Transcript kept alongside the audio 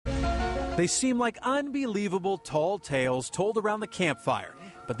They seem like unbelievable tall tales told around the campfire,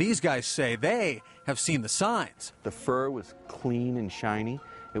 but these guys say they have seen the signs. The fur was clean and shiny.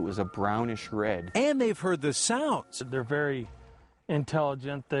 It was a brownish red. And they've heard the sounds. They're very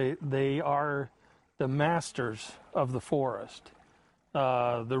intelligent. They are the masters of the forest,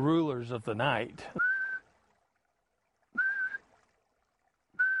 the rulers of the night.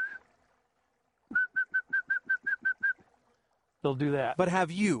 They'll do that. But have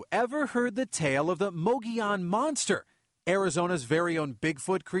you ever heard the tale of the Mogollon monster, Arizona's very own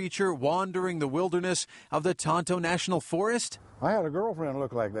Bigfoot creature wandering the wilderness of the Tonto National Forest? I had a girlfriend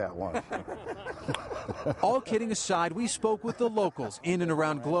look like that once. All kidding aside, we spoke with the locals in and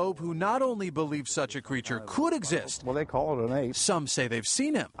around Globe who not only believe such a creature could exist. Well, they call it an ape. Some say they've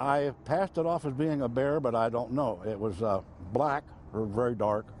seen him. I passed it off as being a bear, but I don't know. It was black or very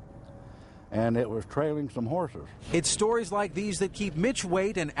dark, and it was trailing some horses. It's stories like these that keep Mitch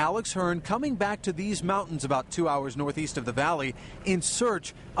Waite and Alex Hearn coming back to these mountains about 2 hours northeast of the valley in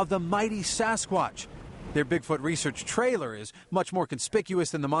search of the mighty Sasquatch. Their Bigfoot research trailer is much more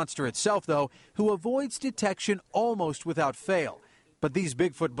conspicuous than the monster itself, though, who avoids detection almost without fail. But these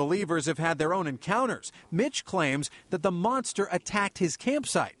Bigfoot believers have had their own encounters. Mitch claims that the monster attacked his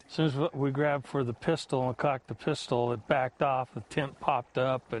campsite. As soon as we grabbed for the pistol and cocked the pistol, it backed off, the tent popped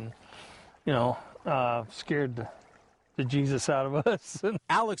up, and, scared the Jesus out of us.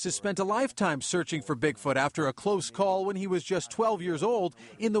 Alex has spent a lifetime searching for Bigfoot after a close call when he was just 12 years old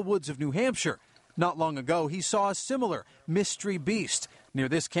in the woods of New Hampshire. Not long ago, he saw a similar mystery beast near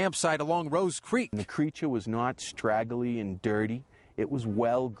this campsite along Rose Creek. The creature was not straggly and dirty. It was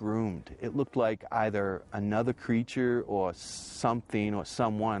well groomed. It looked like either another creature or something or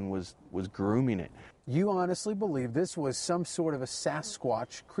someone was grooming it. You honestly believe this was some sort of a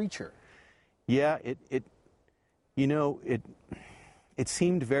Sasquatch creature? Yeah, it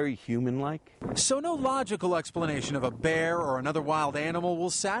seemed very human-like. So no logical explanation of a bear or another wild animal will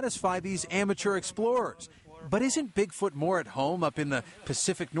satisfy these amateur explorers. But isn't Bigfoot more at home up in the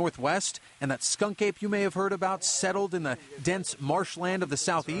Pacific Northwest, and that skunk ape you may have heard about settled in the dense marshland of the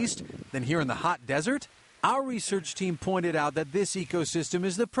southeast than here in the hot desert? Our research team pointed out that this ecosystem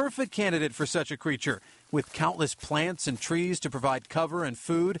is the perfect candidate for such a creature, with countless plants and trees to provide cover and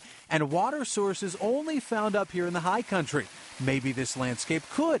food, and water sources only found up here in the high country. Maybe this landscape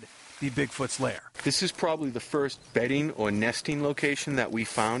could be Bigfoot's lair. This is probably the first bedding or nesting location that we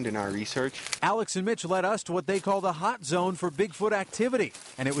found in our research. Alex and Mitch led us to what they call the hot zone for Bigfoot activity,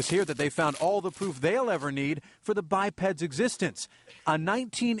 and it was here that they found all the proof they'll ever need for the biped's existence. A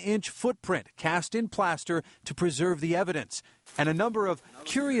 19-inch footprint cast in plaster to preserve the evidence, and a number of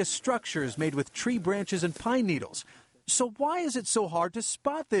curious structures made with tree branches and pine needles. So why is it so hard to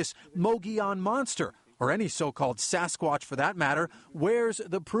spot this Mogollon monster? Or any so-called Sasquatch for that matter? Where's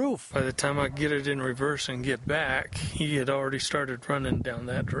the proof? By the time I get it in reverse and get back, he had already started running down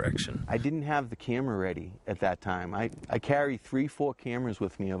that direction. I didn't have the camera ready at that time. I carry 3-4 cameras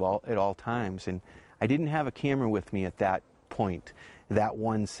with me at all times, and I didn't have a camera with me at that point, that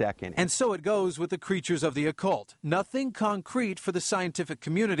 1 second. And so it goes with the creatures of the occult. Nothing concrete for the scientific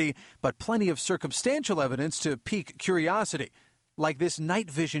community, but plenty of circumstantial evidence to pique curiosity. Like this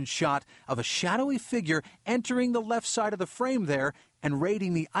night vision shot of a shadowy figure entering the left side of the frame there and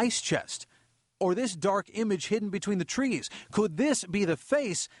raiding the ice chest. Or this dark image hidden between the trees. Could this be the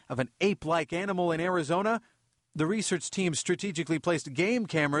face of an ape-like animal in Arizona? The research team strategically placed game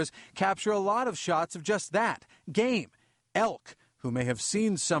cameras capture a lot of shots of just that, game, elk, who may have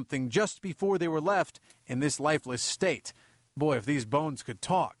seen something just before they were left in this lifeless state. Boy, if these bones could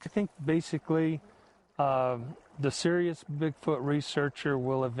talk. I think basically the serious Bigfoot researcher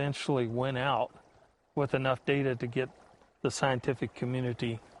will eventually win out with enough data to get the scientific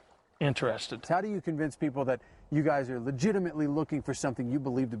community interested. How do you convince people that you guys are legitimately looking for something you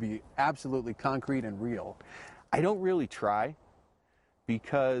believe to be absolutely concrete and real? I don't really try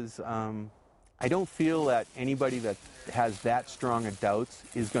because I don't feel that anybody that has that strong of doubts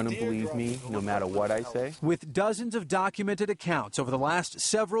is going to believe me no matter what I say. With dozens of documented accounts over the last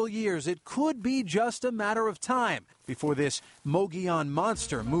several years, it could be just a matter of time before this Mogollon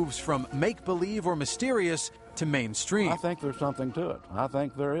monster moves from make-believe or mysterious to mainstream. I think there's something to it. I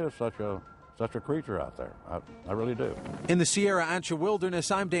think there is such a creature out there. I really do. In the Sierra Ancha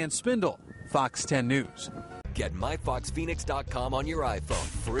Wilderness, I'm Dan Spindle, Fox 10 News. Get MyFoxPhoenix.com on your iPhone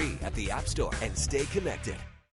free at the App Store and stay connected.